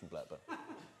Ainsworth. She was from Blackburn.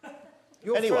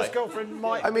 Your Anyway. first girlfriend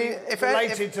might I mean, be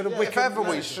related to the Wicked. if ever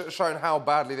we've shown how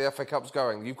badly the FA Cup's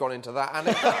going, you've gone into that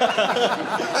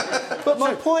anecdote. But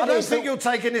my point I don't is think you're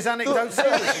taking this anecdote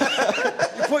seriously.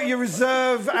 You put your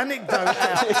reserve anecdote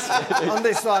out on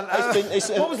this one.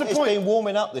 What was the It's point? been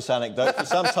warming up, this anecdote, for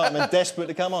some time and desperate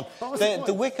to come on. What was the point?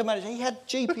 The Wickeham manager, he had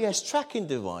GPS tracking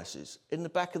devices in the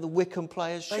back of the Wickeham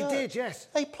players' They shirt. did, yes.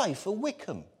 They play for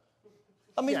Wickeham.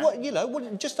 I mean,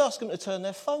 Yeah. just ask them to turn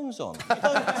their phones on.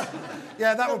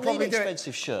 Yeah, that You would don't probably need do it.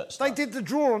 expensive shirts. They did the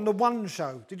draw on the One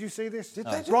show. Did you see this? Did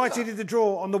they? Righty did the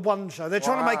draw on the One show. They're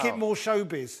trying to make it more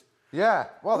showbiz. Yeah,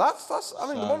 well, that's. I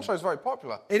mean, the One Show's very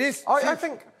popular. It is. I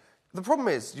think the problem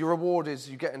is your reward is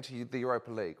you get into the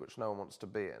Europa League, which no one wants to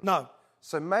be in. No.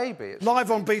 So maybe it's...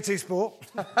 Live on BT Sport.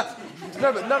 No,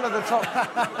 but none of the top...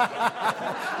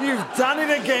 You've done it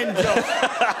again, Josh.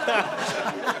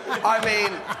 I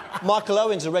mean... Michael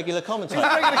Owen's a regular commentator.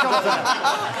 Regular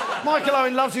commentator. Michael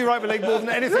Owen loves the Europa League more than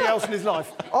anything else in his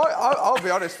life. I'll be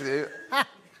honest with you.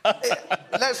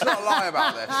 Let's not lie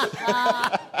about this.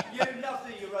 You love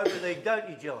the Europa League, don't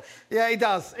you, Josh? Yeah, he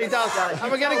does. He does.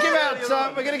 And we're going to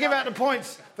give out the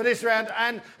points for this round.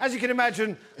 And as you can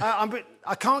imagine,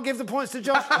 I can't give the points to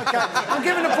Josh. Okay. I'm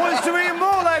giving the points to Ian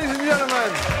Moore, ladies and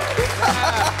gentlemen.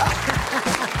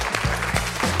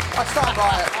 I stand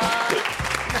by it.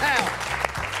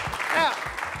 Now,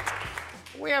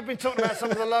 we have been talking about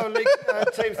some of the lower league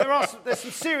teams. There's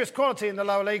some serious quality in the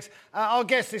lower leagues. Our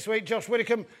guest this week, Josh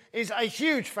Widdicombe, is a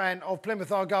huge fan of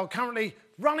Plymouth Argyle, currently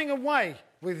running away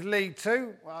with League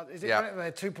Two. Well, is it? Yeah.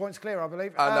 They're 2 points clear, I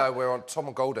believe. No, we're on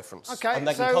Tom goal difference. Okay, And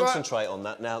they can concentrate on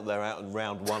that now that they're out in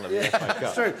round 1 of the FA Cup.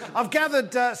 That's true. I've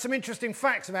gathered some interesting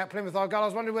facts about Plymouth Argyle. I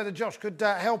was wondering whether Josh could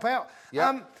help out.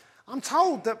 Yeah. I'm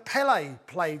told that Pele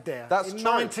played there in true.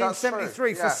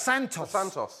 1973 That's for true. Santos. For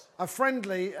Santos. A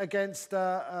friendly against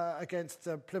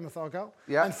Plymouth Argyle.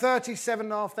 Yeah. And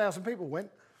 37,500 people went.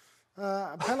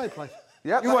 And Pele played.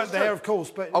 Yeah, you weren't that's there, true. of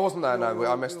course, but... I wasn't there, no.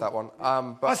 I missed that one.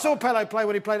 But I saw Pele play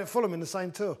when he played at Fulham in the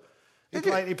same tour. He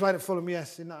played at Fulham,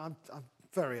 yes.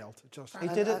 Very old, Josh.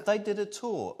 They did a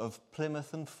tour of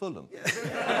Plymouth and Fulham.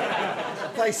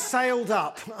 They sailed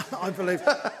up, I believe.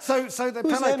 So the Who's Pele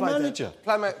their played manager?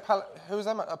 Who was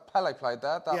that? Pele played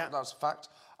there. That's a fact.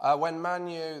 When Man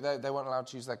U, they weren't allowed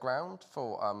to use their ground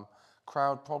for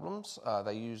crowd problems.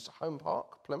 They used home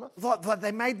park, Plymouth. But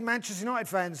they made Manchester United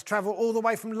fans travel all the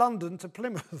way from London to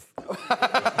Plymouth.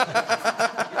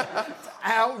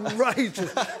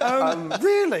 Outrageous.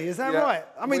 Really? Is that right?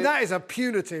 I mean, that is a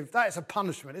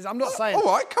punishment. I'm not saying... All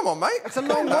right, come on, mate. It's a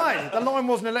long way. The line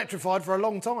wasn't electrified for a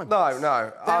long time.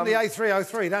 No. Down the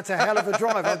A303, that's a hell of a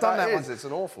drive. I've done that one. It's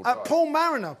an awful drive. Paul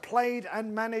Mariner played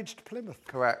and managed Plymouth.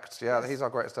 Correct, yeah. He's our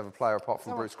greatest ever player, apart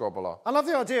from Bruce Grobbelaar. I love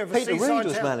the idea of a Peter seaside Reid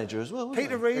was town. manager as well, wasn't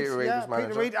Peter he? Reid Peter Reid was manager.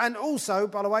 Peter Reid. And also,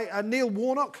 by the way, Neil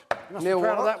Warnock. You must Neil be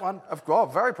proud Warnock. of that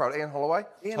one. Very proud. Ian Holloway.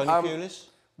 Tony Pulis.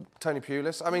 Tony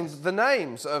Pulis. I mean, the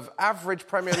names of average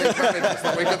Premier League managers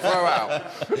that we could throw out.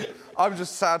 I'm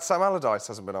just sad Sam Allardyce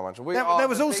hasn't been our manager. We are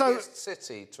the biggest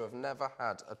city to have never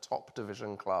had a top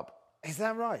division club. Is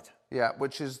that right? Yeah,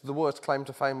 which is the worst claim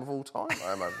to fame of all time,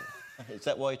 I imagine. Is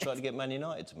that why you tried to get Man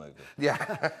United to move it?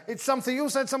 Yeah. It's something... You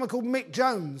also had someone called Mick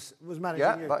Jones was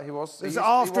managing you. Yeah, he was. Was it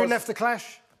after he left the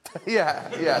Clash?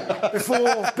 Yeah.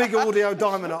 Before Big Audio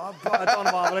Donovan,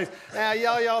 I believe. Now,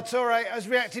 Yaya Toure has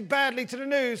reacted badly to the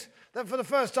news that for the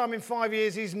first time in 5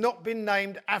 years he's not been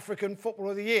named African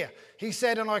Footballer of the Year. He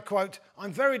said, and I quote,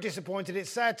 "I'm very disappointed. It's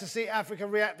sad to see Africa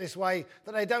react this way,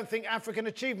 that they don't think African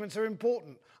achievements are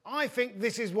important. I think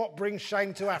this is what brings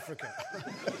shame to Africa."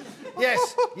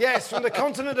 Yes, from the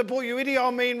continent that brought you Idi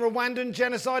Amin, Rwandan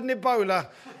genocide and Ebola,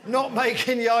 not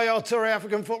making Yaya Toure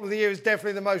African Footballer of the Year is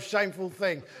definitely the most shameful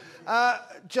thing.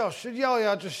 Josh, should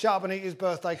Yaya just shut up and eat his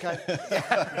birthday cake?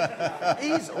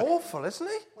 He's awful, isn't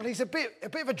he? Well, he's a bit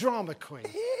of a drama queen.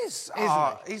 He is.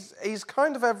 Isn't he? He's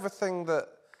kind of everything that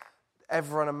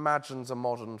everyone imagines a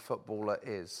modern footballer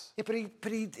is. Yeah,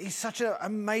 but he's such an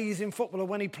amazing footballer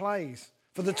when he plays.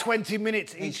 For the 20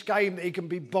 minutes each game that he can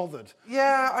be bothered.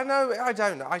 Yeah, I know. I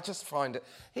don't know. I just find it...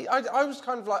 I was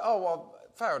kind of like, oh, well,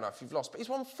 fair enough, you've lost. But he's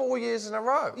won 4 years in a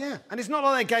row. Yeah, and it's not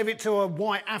like they gave it to a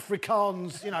white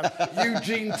Afrikaans,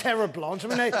 Eugene Terreblanche. I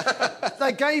mean,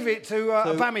 they gave it to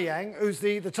Aubameyang, who's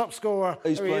the top scorer.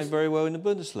 He's playing very well in the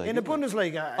Bundesliga. In the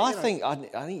Bundesliga. I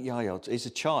think Yaya is a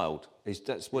child.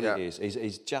 That's what it is.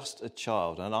 He's just a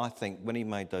child. And I think when he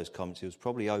made those comments, he was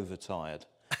probably overtired.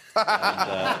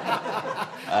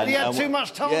 And he had too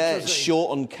much time. Yeah,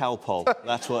 short on Calpol.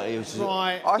 That's what he was.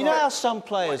 Right. You know how some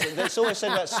players, it's always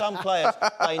said about some players,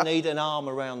 they need an arm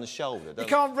around the shoulder. He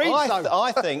can't reach,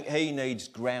 I think he needs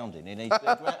grounding. He needs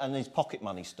and his pocket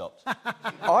money stopped.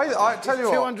 I tell you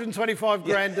what. 225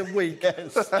 grand a week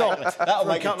stopped. That'll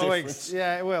make a couple a of difference. weeks.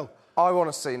 Yeah, it will. I want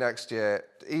to see next year,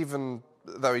 even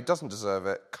though he doesn't deserve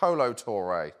it, Kolo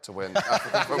Toure to win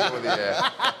African Footballer of the Year.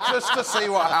 Just to see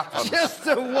what happens. Just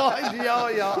to wind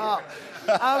Yaya up.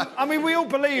 I mean, we all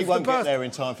believe... He won't get there in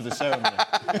time for the ceremony.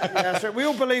 That's right. We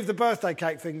all believe the birthday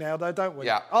cake thing now, though, don't we?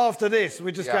 Yeah. After this,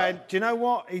 we're just going, do you know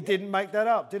what? He didn't make that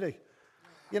up, did he?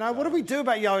 What do we do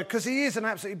about Yaya? Because he is an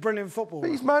absolutely brilliant footballer.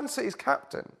 But he's Man City's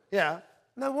captain. Yeah.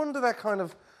 No wonder they're kind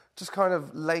of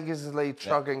lazily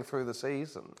chugging through the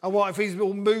season. Oh, what, if he's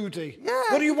all moody? Yeah.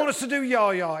 What do you want us to do,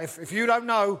 Yaya? If you don't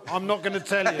know, I'm not going to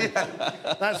tell you.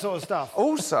 That sort of stuff.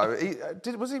 Also,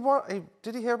 did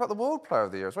he hear about the World Player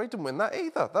of the Year as well? He didn't win that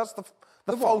either. That's the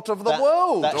fault of the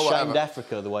world. That or shamed whatever.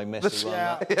 Africa the way Messi won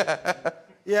that.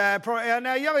 Yeah, probably.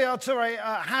 Now, Yaya Toure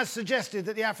has suggested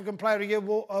that the African Player of the Year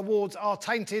awards are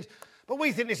tainted, but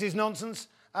we think this is nonsense.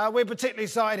 We're particularly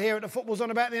excited here at the Football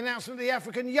Zone about the announcement of the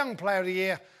African Young Player of the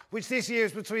Year, which this year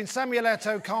is between Samuel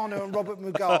Eto'o, Kanu and Robert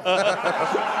Mugabe.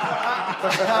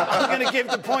 I'm going to give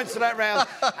the points to that round.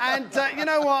 And you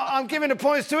know what? I'm giving the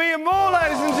points to Ian Moore,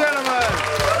 ladies and gentlemen.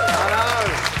 I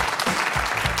know.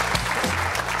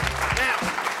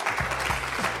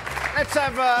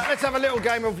 Let's have a little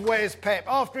game of Where's Pep.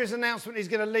 After his announcement he's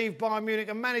going to leave Bayern Munich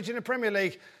and manage in the Premier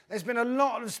League, there's been a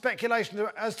lot of speculation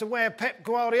as to where Pep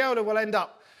Guardiola will end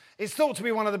up. It's thought to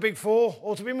be one of the big four,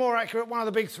 or to be more accurate, one of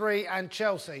the big three, and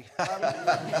Chelsea.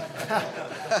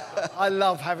 I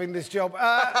love having this job.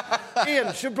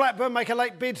 Ian, should Blackburn make a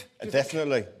late bid?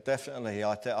 Definitely.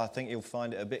 I think he'll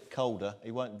find it a bit colder.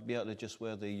 He won't be able to just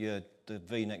wear the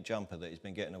V-neck jumper that he's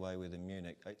been getting away with in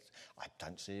Munich. I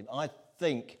don't see him. I'd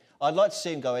like to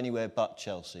see him go anywhere but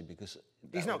Chelsea, because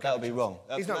that would be wrong.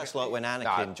 That's like when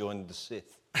Anakin joined the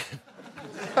Sith. Do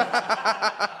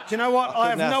you know what? I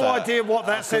have no idea what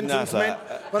that sentence meant,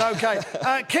 but OK.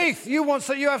 Keith, you have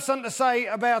something to say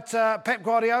about Pep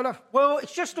Guardiola? Well,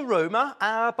 it's just a rumour,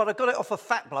 but I got it off a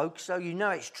fat bloke, so you know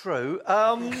it's true.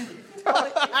 I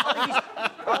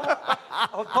I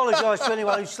apologise to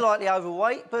anyone who's slightly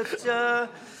overweight, but...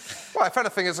 Well, if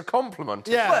anything, it's a compliment.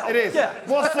 Yeah, it is. Yeah.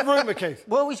 What's the rumour, Keith?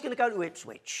 Well, he's going to go to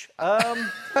Ipswich. You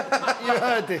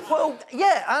heard this. Well,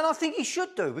 yeah, and I think he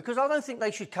should do, because I don't think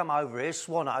they should come over here,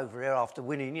 swan over here after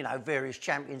winning, various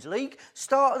Champions League,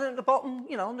 starting at the bottom,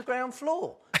 on the ground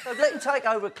floor. So let him take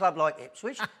over a club like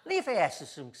Ipswich, and if he has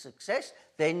some success,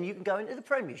 then you can go into the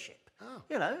Premiership.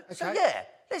 Okay. So yeah.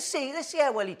 Let's see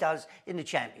how well he does in the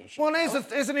Championship. Well,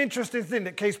 here's an interesting thing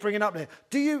that Keith's bringing up there.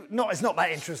 It's not that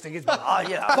interesting, is it?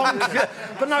 Yeah.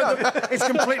 But no, it's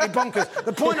completely bonkers.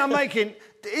 The point I'm making,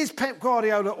 is Pep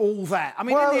Guardiola all that? I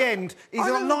mean, in the end, he's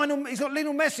got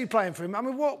Lionel Messi playing for him. I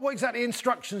mean, what exactly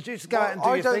instructions do you go out and do,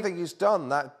 I don't think he's done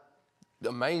that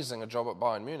amazing a job at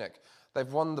Bayern Munich. They've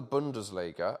won the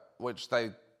Bundesliga, which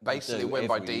they basically win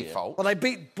by default. Well, they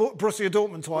beat Borussia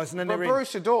Dortmund twice, and then they're in.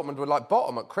 Borussia Dortmund were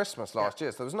bottom at Christmas last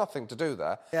year, so there was nothing to do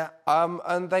there. Yeah.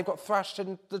 And they got thrashed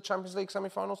in the Champions League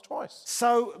semi-finals twice.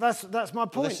 So that's my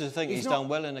point. Well, this is the thing. He's done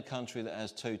well in a country that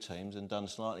has 2 teams and done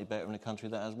slightly better in a country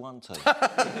that has 1 team.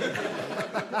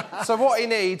 So what he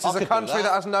needs is a country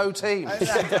that has no teams.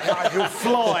 He'll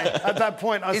fly at that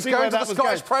point. He's going to the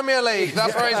Scottish Premier League.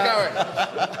 That's where he's going.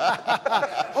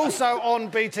 Also on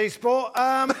BT Sport.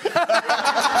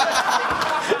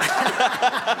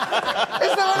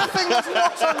 Is there anything that's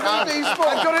not on BT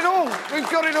Sport? We've got it all. We've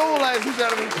got it all, ladies and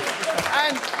gentlemen.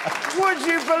 And would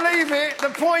you believe it? The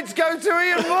points go to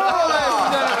Ian Moore, ladies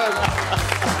and gentlemen.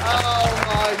 Oh,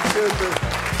 my goodness.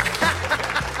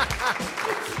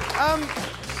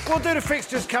 We'll do the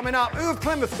fixtures coming up. Who have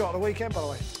Plymouth got on the weekend, by the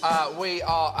way? We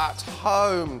are at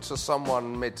home to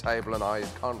someone mid-table, and I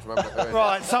can't remember who.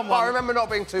 Right, someone. I remember not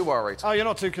being too worried. Oh, you're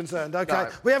not too concerned. OK. No.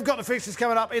 We have got the fixtures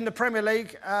coming up in the Premier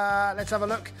League. Let's have a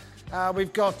look.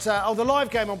 We've got... the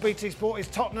live game on BT Sport is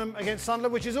Tottenham against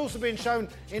Sunderland, which is also being shown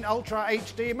in Ultra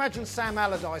HD. Imagine Sam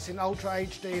Allardyce in Ultra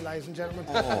HD, ladies and gentlemen.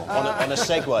 On a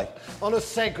Segway. On a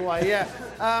Segway, yeah.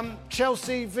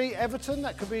 Chelsea v Everton,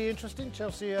 that could be interesting.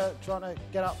 Chelsea trying to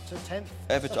get up to 10th.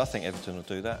 I think Everton will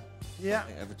do that. Yeah.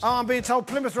 I'm being told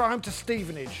Plymouth are home to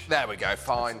Stevenage. There we go,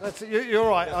 fine. You're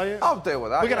right, are you? I'll deal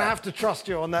with that. We're going to have to trust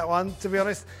you on that one, to be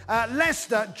honest.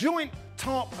 Leicester, joint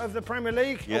top of the Premier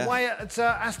League, away at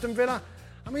Aston Villa.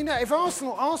 I mean, if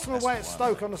Arsenal away at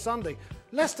Stoke on a Sunday,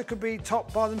 Leicester could be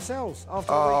top by themselves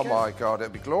after the weekend. Oh, my God,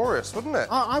 it'd be glorious, wouldn't it?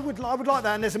 I would like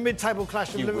that, and there's a mid-table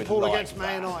clash of Liverpool against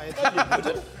Man United. You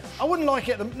wouldn't? I wouldn't like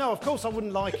it. No, of course I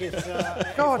wouldn't like it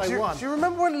God, if they won. Do you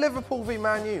remember when Liverpool v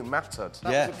Man U mattered?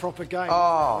 That was a proper game.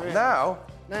 Oh, now...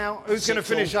 Now, who's going to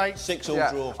finish 8th?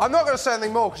 6-6 draw. I'm not going to say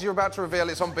anything more because you're about to reveal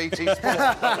it's on BT Sport.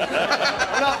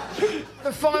 No,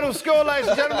 the final score, ladies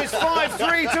and gentlemen, is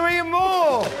 5-3 to Ian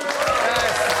Moore.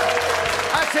 Yes.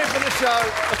 That's it for the show.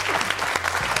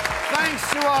 Thanks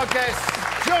to our guests,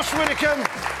 Josh Widdicombe,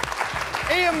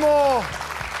 Ian Moore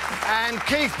and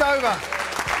Keith Dover.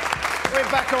 We're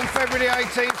back on February the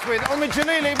 18th with Omid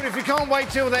Jalili, but if you can't wait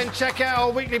till then, check out our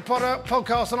weekly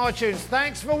podcast on iTunes.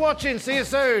 Thanks for watching. See you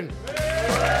soon.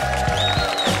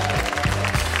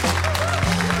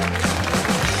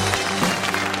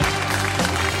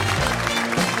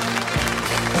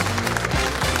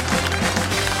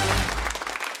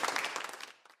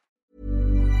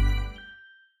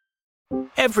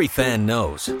 Every fan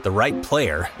knows the right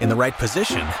player in the right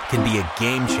position can be a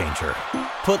game changer.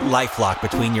 Put LifeLock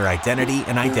between your identity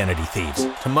and identity thieves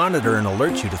to monitor and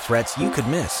alert you to threats you could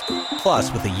miss.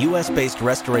 Plus, with a U.S.-based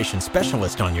restoration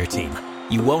specialist on your team,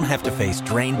 you won't have to face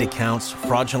drained accounts,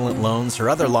 fraudulent loans, or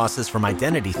other losses from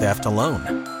identity theft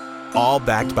alone. All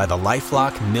backed by the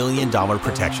LifeLock $1 Million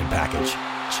Protection Package.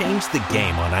 Change the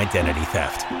game on identity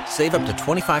theft. Save up to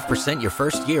 25% your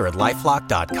first year at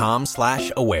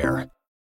LifeLock.com/aware.